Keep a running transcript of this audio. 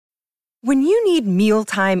When you need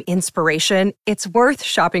mealtime inspiration, it's worth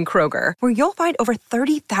shopping Kroger, where you'll find over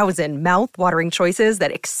 30,000 mouth-watering choices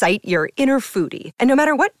that excite your inner foodie. And no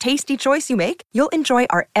matter what tasty choice you make, you'll enjoy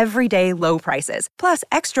our everyday low prices, plus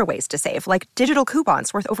extra ways to save, like digital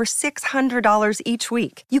coupons worth over $600 each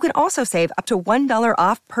week. You can also save up to $1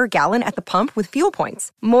 off per gallon at the pump with fuel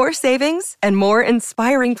points. More savings and more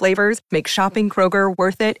inspiring flavors make shopping Kroger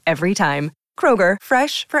worth it every time. Kroger,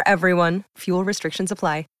 fresh for everyone. Fuel restrictions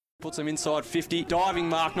apply. Puts him inside 50. Diving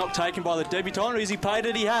mark not taken by the debutant. Has he paid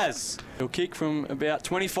it? He has. He'll kick from about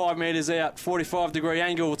 25 metres out, 45-degree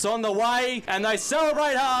angle. It's on the way, and they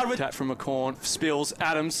celebrate hard with tap from McCorn. Spills.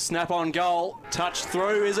 Adams, snap on goal. Touch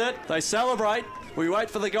through, is it? They celebrate. We wait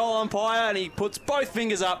for the goal umpire, and he puts both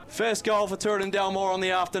fingers up. First goal for Tooradin Dalmore on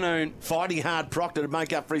the afternoon. Fighting hard Proctor to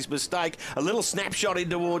make up for his mistake. A little snapshot in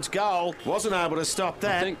towards goal. Wasn't able to stop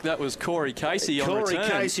that. I think that was Corey Casey on return. Corey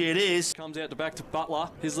Casey it is. Comes out the back to Butler.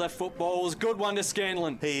 His left foot ball was a good one to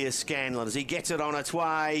Scanlon. He is Scanlon as he gets it on its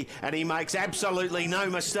way, and he makes absolutely no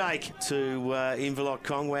mistake to Inverloch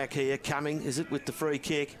Kongwak here. Coming, is it, with the free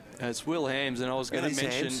kick? It's Will Hams, and I was going to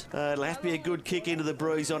mention... it'll have to be a good kick into the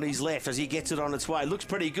breeze on his left as he gets it on its way. Looks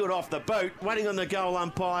pretty good off the boot. Waiting on the goal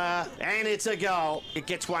umpire, and it's a goal. It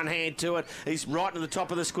gets one hand to it. He's right to the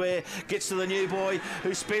top of the square. Gets to the new boy,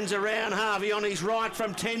 who spins around Harvey on his right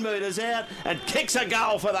from 10 metres out and kicks a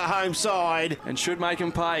goal for the home side. And should make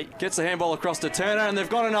him pay. Gets the handball across to Turner, and they've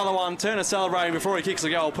got another one. Turner celebrating before he kicks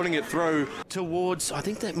the goal, putting it through. Towards, I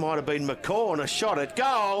think that might have been McCorn, a shot at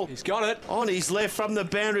goal. He's got it. On his left from the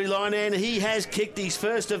boundary line, and he has kicked his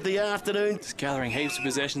first of the afternoon. He's gathering heaps of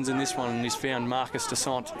possessions in this one, and he's found Marcus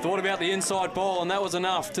Desant. Thought about the inside ball, and that was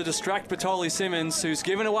enough to distract Patoli Simmons, who's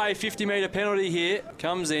given away a 50-metre penalty here.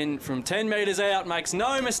 Comes in from 10 metres out, makes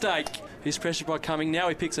no mistake. He's pressured by Cumming. Now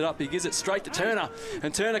he picks it up. He gives it straight to Turner.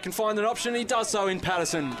 And Turner can find an option. He does so in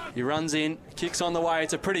Patterson. He runs in, kicks on the way.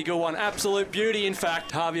 It's a pretty good one. Absolute beauty, in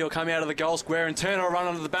fact. Harvey will come out of the goal square and Turner will run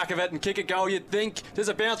onto the back of it and kick a goal. You'd think there's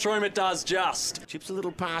a bounce room. It does just. Chips a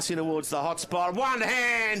little pass in towards the hot spot. One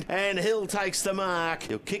hand, and Hill takes the mark.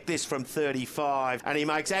 He'll kick this from 35, and he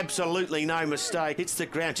makes absolutely no mistake. Hits the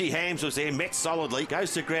ground. Gee, Hams was there, met solidly.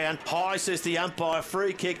 Goes to ground. High, says the umpire.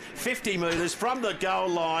 Free kick, 50 metres from the goal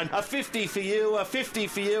line. A 50 for you, a 50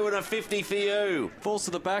 for you, and a 50 for you. Falls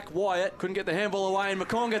to the back. Wyatt couldn't get the handball away, and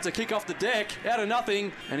McCorn gets a kick off the deck out of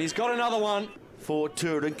nothing, and he's got another one. For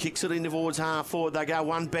Tooradin, kicks it in towards half forward. They go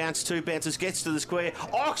one bounce, two bounces, gets to the square.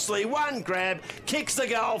 Oxley, one grab, kicks the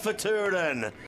goal for Tooradin.